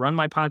to run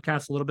my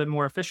podcast a little bit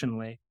more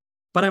efficiently.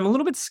 But I'm a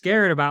little bit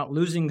scared about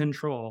losing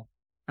control,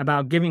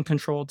 about giving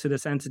control to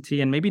this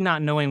entity and maybe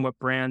not knowing what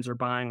brands are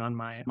buying on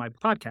my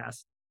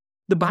podcast.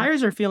 The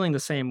buyers are feeling the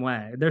same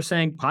way. They're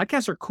saying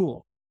podcasts are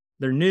cool.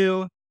 They're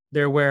new.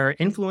 They're where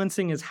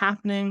influencing is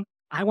happening.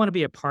 I want to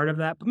be a part of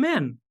that. But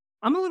man,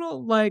 I'm a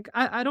little like,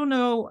 I don't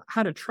know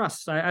how to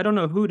trust. I don't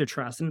know who to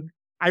trust. And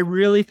I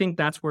really think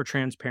that's where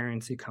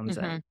transparency comes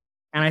in. Mhm.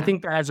 And I Yeah.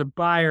 think that as a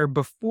buyer,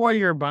 before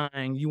you're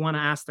buying, you want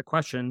to ask the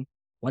question,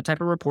 what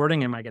type of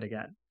reporting am I going to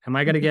get? Am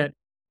I going to Mhm. get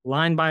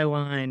line by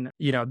line,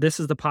 this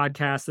is the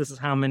podcast, this is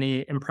how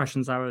many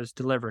impressions I was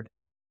delivered.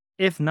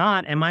 If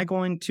not, am I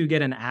going to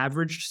get an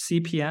average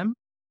CPM?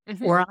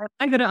 Or Mhm. am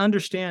I going to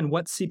understand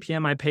what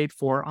CPM I paid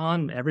for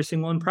on every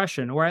single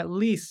impression, or at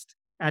least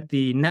at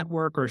the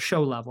network or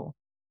show level?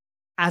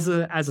 As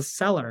a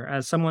seller,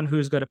 as someone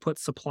who's going to put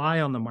supply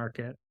on the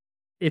market,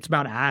 it's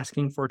about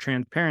asking for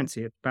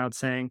transparency. It's about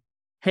saying,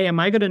 hey, am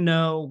I going to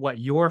know what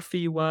your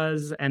fee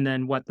was and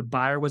then what the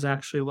buyer was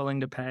actually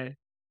willing to pay?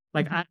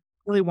 Like, Mhm. I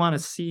really want to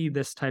see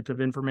this type of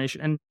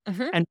information.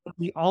 Mhm. And when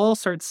we all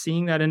start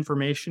seeing that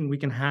information, we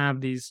can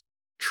have these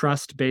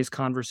trust-based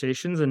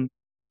conversations, and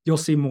you'll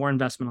see more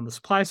investment on the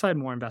supply side,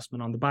 more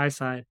investment on the buy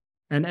side.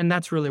 And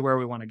that's really where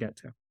we want to get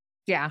to.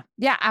 Yeah.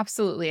 Yeah,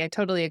 absolutely. I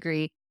totally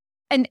agree.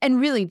 And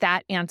really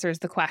that answers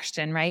the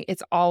question, right?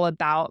 It's all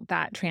about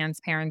that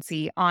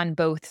transparency on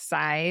both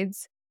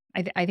sides.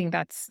 I think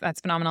that's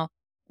phenomenal.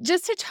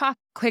 Just to talk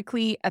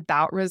quickly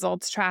about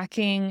results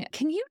tracking,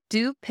 can you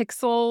do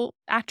pixel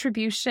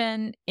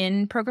attribution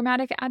in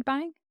programmatic ad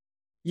buying?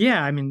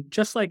 Yeah, I mean,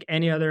 just like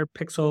any other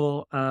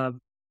pixel,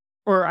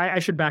 or I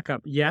should back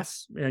up.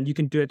 Yes, and you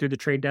can do it through the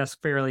trade desk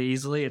fairly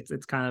easily.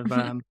 It's kind of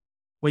Mhm.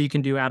 what you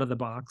can do out of the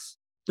box.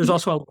 There's Mhm.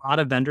 also a lot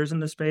of vendors in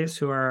the space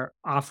who are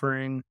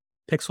offering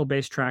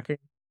pixel-based tracking.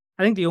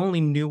 I think the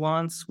only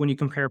nuance when you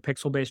compare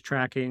pixel-based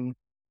tracking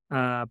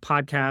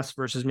podcasts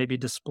versus maybe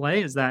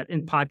display is that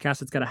in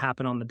podcasts it's got to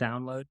happen on the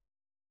download.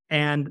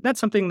 And that's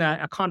something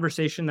that a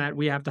conversation that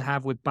we have to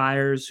have with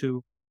buyers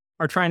who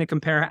are trying to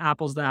compare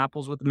apples to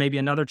apples with maybe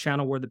another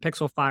channel where the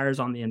pixel fires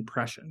on the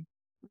impression.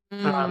 But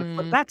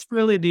Mm, that's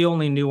really the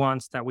only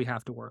nuance that we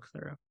have to work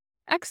through.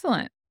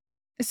 excellent.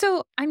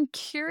 So I'm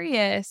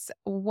curious,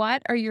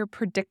 what are your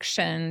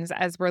predictions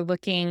as we're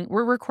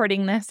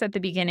recording this at the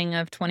beginning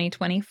of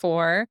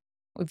 2024.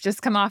 We've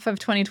just come off of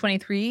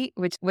 2023,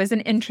 which was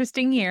an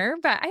interesting year,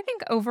 but I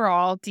think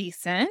overall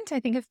decent. I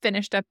think it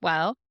finished up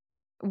well.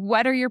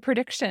 What are your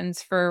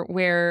predictions for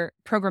where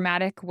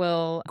programmatic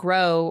will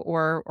grow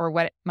or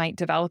what it might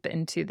develop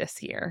into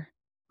this year?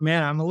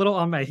 Man, I'm a little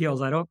on my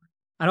heels. I don't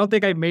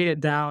think I made it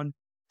down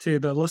to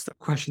the list of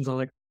questions. I was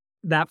like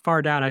that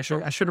far down. I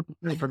should have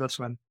prepared for this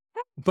one.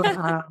 But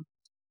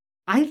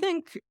I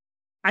think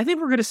I think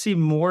we're going to see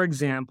more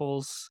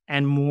examples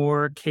and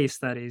more case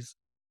studies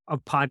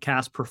of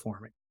podcasts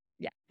performing.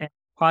 Yeah. And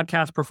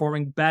podcasts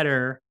performing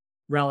better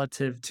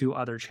relative to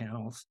other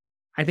channels.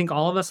 I think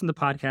all of us in the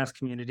podcast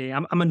community,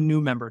 I'm a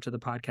new member to the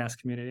podcast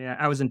community.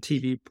 I was in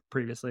TV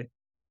previously,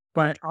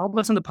 but all of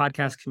us in the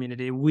podcast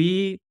community,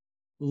 we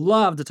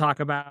love to talk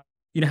about,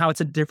 how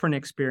it's a different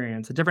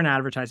experience, a different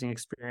advertising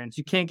experience.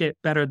 You can't get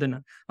better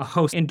than a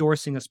host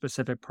endorsing a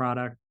specific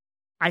product.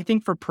 I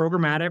think for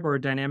programmatic or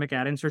a dynamic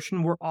ad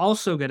insertion, we're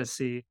also going to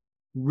see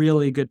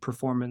really good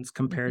performance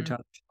compared Mhm. to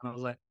other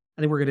channels.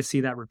 I think we're going to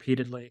see that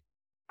repeatedly.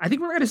 I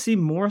think we're going to see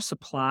more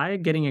supply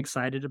getting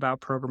excited about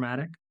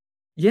programmatic.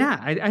 Yeah,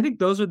 I think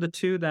those are the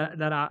two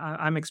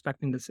I'm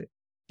expecting to see.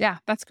 Yeah,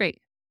 that's great.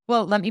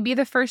 Well, let me be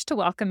the first to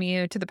welcome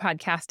you to the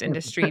podcast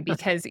industry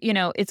because,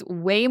 it's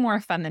way more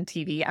fun than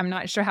TV. I'm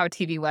not sure how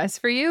TV was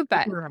for you,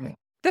 but Right.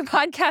 the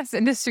podcast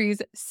industry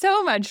is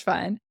so much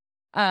fun.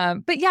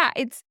 But yeah,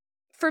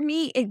 for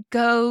me, it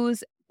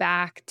goes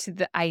back to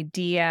the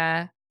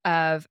idea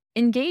of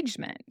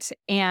engagement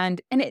and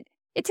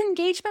it's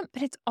engagement,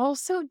 but it's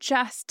also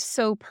just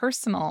so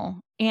personal.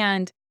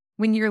 And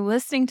when you're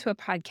listening to a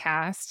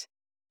podcast,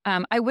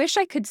 I wish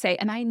I could say,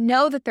 and I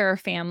know that there are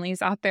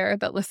families out there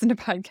that listen to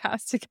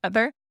podcasts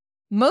together.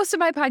 Most of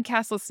my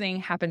podcast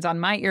listening happens on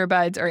my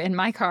earbuds or in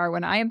my car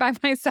when I am by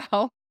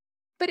myself.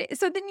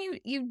 So then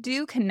you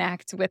do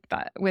connect with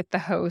the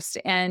host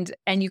and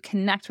you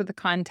connect with the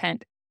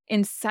content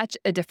in such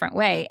a different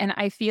way. And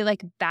I feel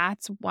like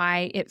that's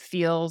why it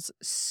feels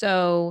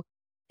so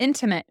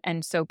intimate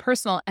and so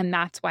personal. And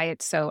that's why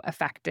it's so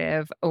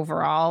effective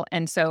overall.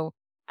 And so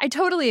I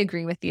totally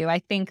agree with you. I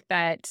think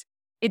that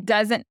it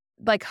doesn't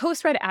like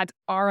host read ads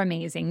are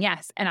amazing.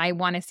 Yes. And I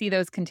want to see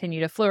those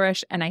continue to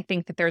flourish. And I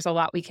think that there's a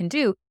lot we can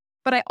do.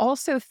 But I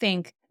also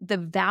think the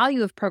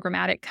value of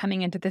programmatic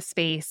coming into the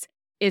space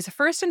is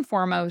first and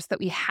foremost that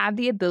we have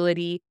the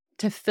ability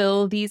to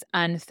fill these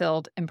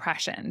unfilled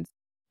impressions.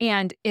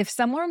 And if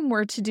someone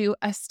were to do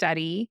a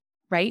study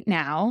right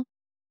now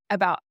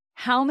about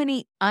how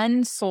many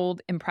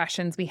unsold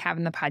impressions we have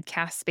in the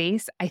podcast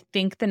space, I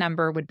think the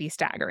number would be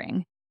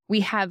staggering.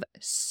 We have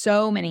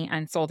so many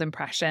unsold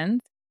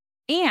impressions.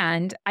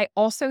 And I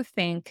also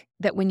think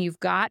that when you've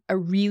got a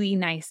really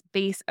nice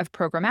base of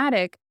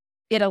programmatic,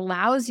 it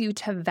allows you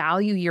to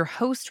value your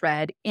host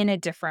read in a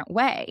different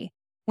way.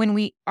 When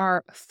we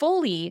are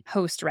fully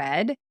host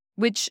read,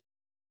 which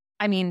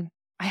I mean,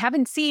 I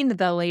haven't seen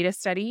the latest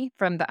study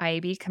from the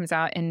IAB comes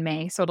out in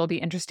May, so it'll be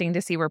interesting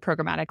to see where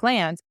programmatic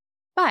lands.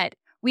 But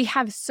we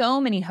have so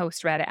many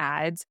host read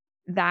ads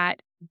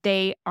that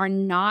they are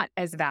not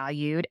as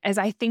valued as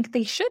I think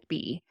they should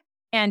be.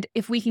 And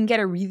if we can get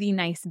a really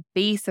nice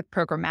base of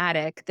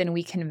programmatic, then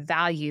we can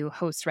value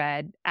host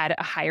read at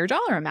a higher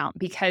dollar amount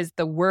because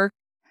the work,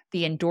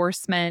 the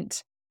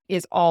endorsement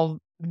is all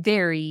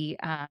very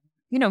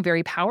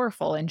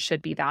powerful and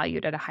should be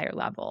valued at a higher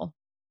level.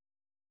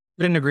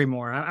 Couldn't agree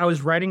more. I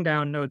was writing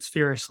down notes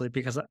furiously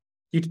because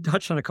you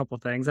touched on a couple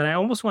of things, and I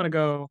almost want to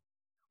go.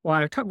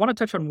 Well, want to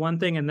touch on one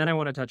thing, and then I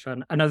want to touch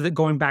on another.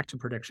 Going back to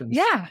predictions,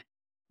 Yeah.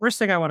 first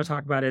thing I want to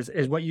talk about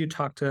is what you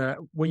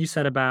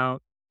said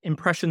about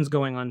impressions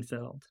going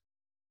unfilled,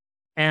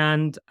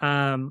 and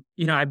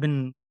I've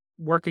been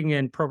working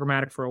in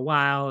programmatic for a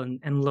while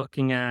and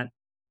looking at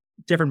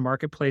different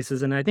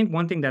marketplaces. And I think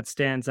one thing that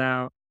stands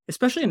out,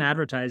 especially in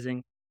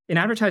advertising,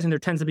 there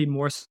tends to be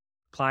more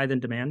supply than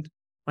demand.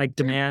 Like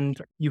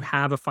demand, you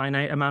have a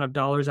finite amount of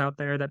dollars out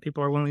there that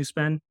people are willing to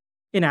spend.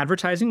 In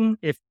advertising,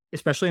 if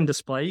especially in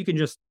display, you can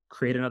just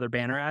create another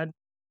banner ad.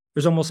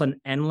 There's almost an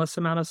endless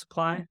amount of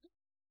supply.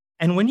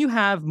 And when you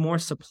have more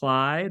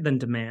supply than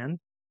demand,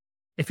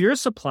 if you're a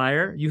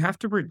supplier, you have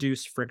to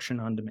reduce friction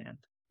on demand.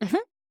 Mhm.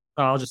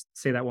 I'll just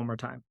say that one more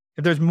time.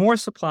 If there's more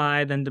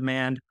supply than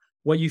demand,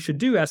 what you should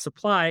do as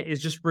supply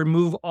is just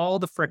remove all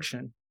the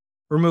friction,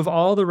 remove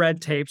all the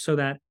red tape so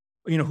that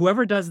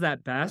whoever does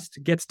that best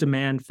gets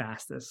demand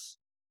fastest.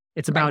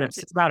 It's about Right.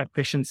 it's about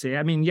efficiency.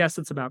 I mean, yes,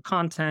 it's about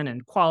content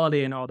and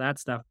quality and all that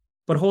stuff,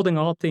 but holding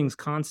all things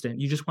constant,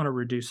 you just want to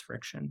reduce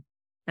friction.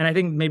 And I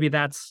think maybe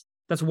that's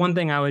one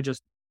thing I would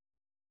just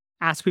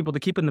ask people to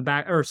keep in the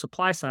back, or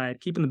supply side,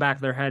 keep in the back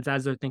of their heads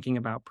as they're thinking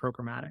about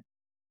programmatic.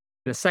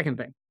 The second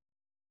thing,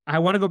 I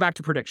want to go back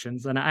to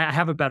predictions, and I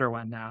have a better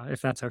one now, if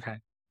that's okay.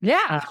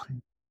 Yeah. Uh,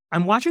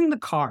 I'm watching the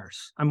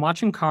cars. I'm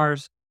watching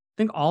cars. I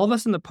think all of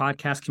us in the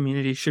podcast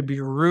community should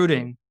be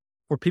rooting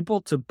for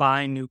people to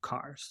buy new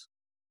cars.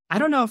 I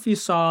don't know if you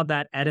saw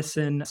that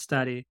Edison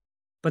study,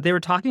 but they were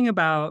talking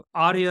about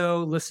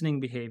audio listening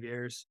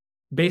behaviors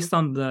based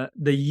on the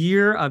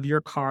year of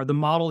your car, the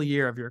model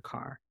year of your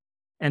car.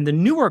 And the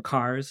newer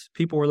cars,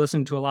 people were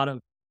listening to a lot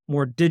of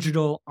more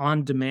digital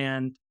on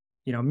demand,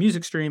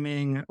 music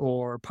streaming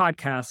or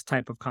podcast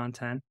type of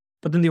content.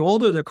 But then the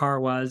older the car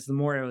was, the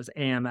more it was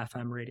AM,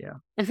 FM radio.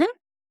 Mhm.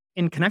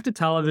 In connected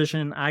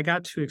television, I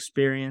got to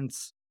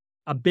experience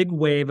a big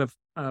wave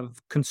of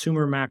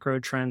consumer macro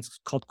trends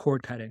called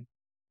cord cutting,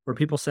 where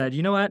people said,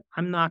 you know what,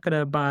 I'm not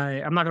going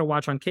to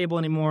watch on cable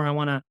anymore. I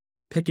want to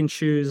pick and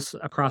choose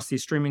across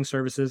these streaming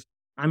services.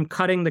 I'm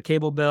cutting the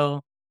cable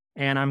bill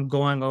and I'm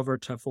going over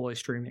to fully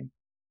streaming.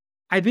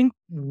 I think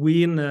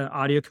we in the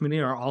audio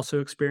community are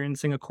also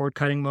experiencing a cord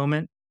cutting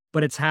moment,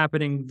 but it's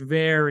happening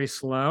very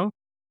slow.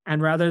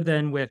 And rather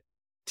than with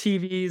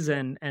TVs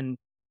and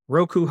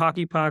Roku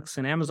hockey pucks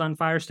and Amazon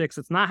Fire Sticks,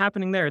 it's not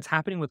happening there. It's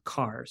happening with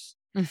cars.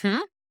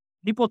 Mhm.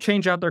 People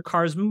change out their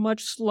cars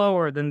much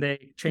slower than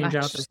they change Much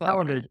out their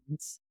slower.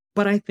 televisions.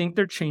 But I think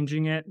they're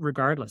changing it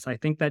regardless. I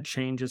think that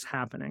change is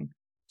happening.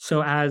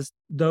 So as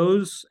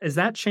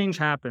that change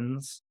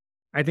happens,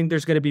 I think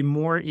there's going to be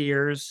more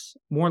ears,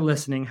 more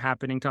listening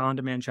happening to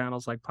on-demand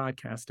channels like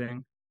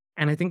podcasting.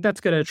 And I think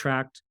that's going to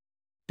attract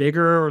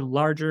bigger or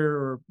larger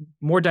or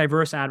more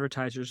diverse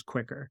advertisers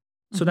quicker.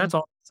 So Mhm. that's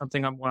all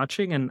something I'm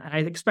watching. And I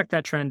expect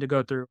that trend to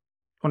go through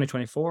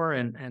 2024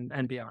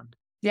 and beyond.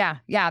 Yeah.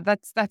 Yeah.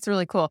 That's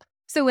really cool.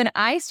 So when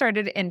I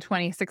started in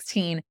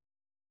 2016,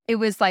 it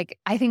was like,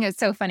 I think it's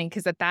so funny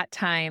because at that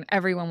time,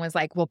 everyone was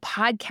like, well,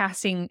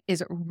 podcasting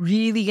is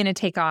really going to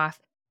take off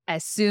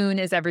as soon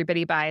as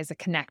everybody buys a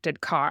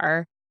connected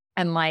car.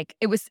 And like,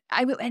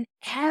 and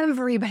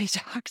everybody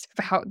talked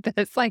about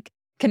this like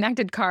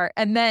connected car.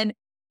 And then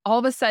all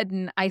of a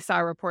sudden, I saw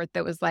a report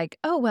that was like,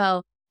 oh,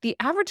 well, the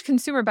average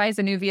consumer buys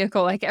a new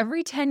vehicle like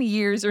every 10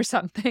 years or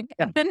something.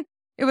 Yeah. And then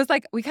it was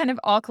like, we kind of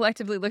all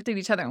collectively looked at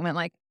each other and went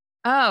like,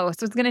 oh,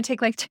 so it's going to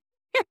take like 10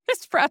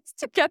 years for us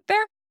to get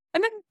there.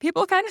 And then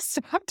people kind of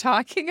stopped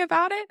talking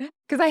about it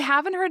because I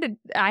haven't heard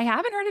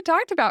it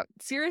talked about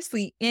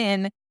seriously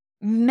in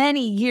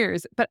many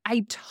years. But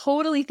I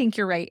totally think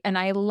you're right. And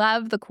I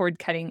love the cord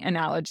cutting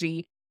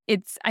analogy.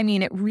 It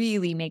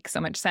really makes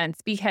so much sense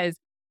because,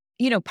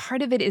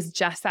 part of it is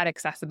just that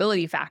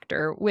accessibility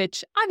factor,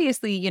 which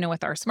obviously,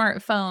 with our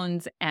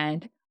smartphones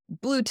and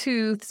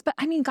Bluetooths. But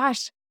I mean,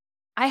 gosh,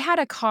 I had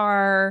a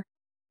car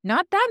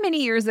not that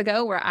many years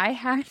ago where I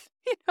had,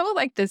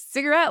 like the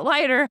cigarette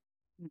lighter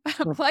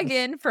plug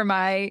in for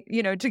my,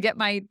 to get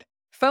my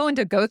phone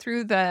to go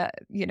through the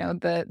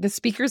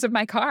speakers of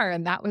my car.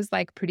 And that was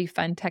like pretty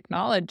fun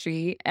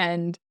technology.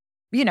 And,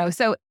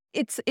 so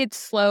it's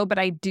slow, but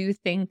I do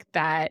think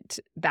that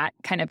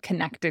kind of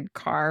connected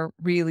car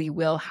really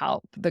will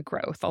help the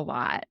growth a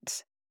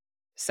lot.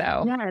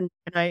 So Yeah,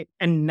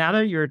 and now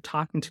that you're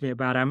talking to me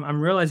about it,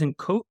 I'm realizing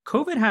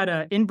COVID had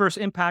an inverse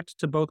impact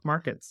to both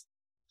markets.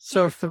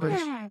 So for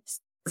yes.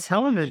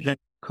 television,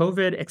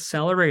 COVID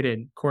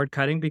accelerated cord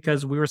cutting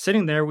because we were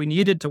sitting there, we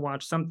needed to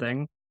watch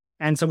something.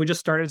 And so we just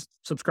started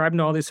subscribing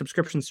to all these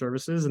subscription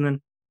services and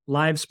then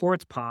live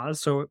sports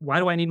paused. So why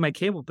do I need my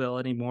cable bill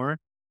anymore?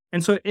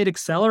 And so it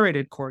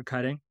accelerated cord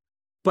cutting,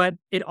 but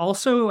it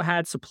also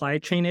had supply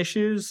chain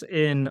issues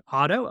in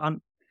auto. Mhm.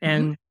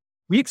 And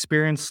we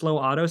experienced slow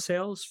auto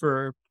sales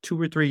for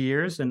 2 or 3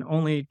 years, and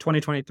only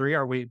 2023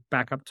 are we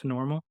back up to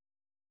normal.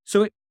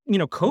 So,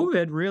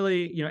 COVID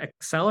really,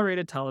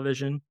 accelerated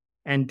television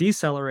and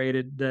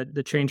decelerated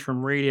the change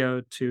from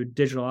radio to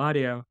digital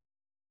audio.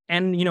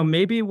 And,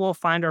 maybe we'll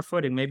find our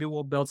footing. Maybe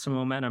we'll build some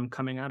momentum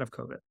coming out of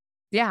COVID.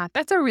 Yeah,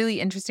 that's a really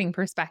interesting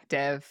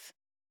perspective.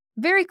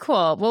 Very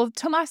cool. Well,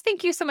 Tomas,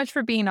 thank you so much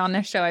for being on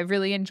this show. I've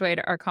really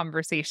enjoyed our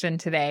conversation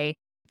today.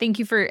 Thank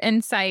you for your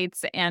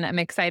insights, and I'm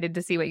excited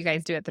to see what you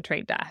guys do at the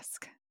Trade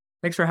Desk.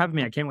 Thanks for having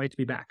me. I can't wait to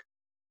be back.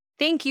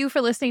 Thank you for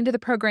listening to the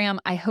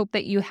program. I hope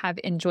that you have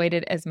enjoyed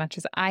it as much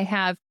as I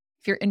have.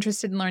 If you're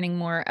interested in learning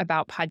more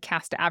about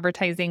podcast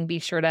advertising, be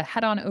sure to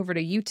head on over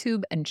to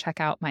YouTube and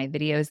check out my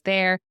videos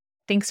there.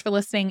 Thanks for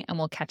listening, and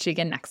we'll catch you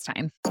again next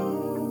time.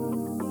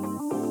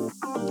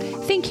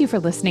 Thank you for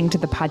listening to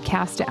the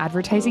Podcast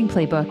Advertising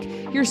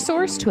Playbook, your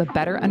source to a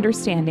better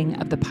understanding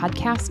of the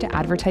podcast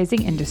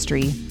advertising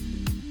industry.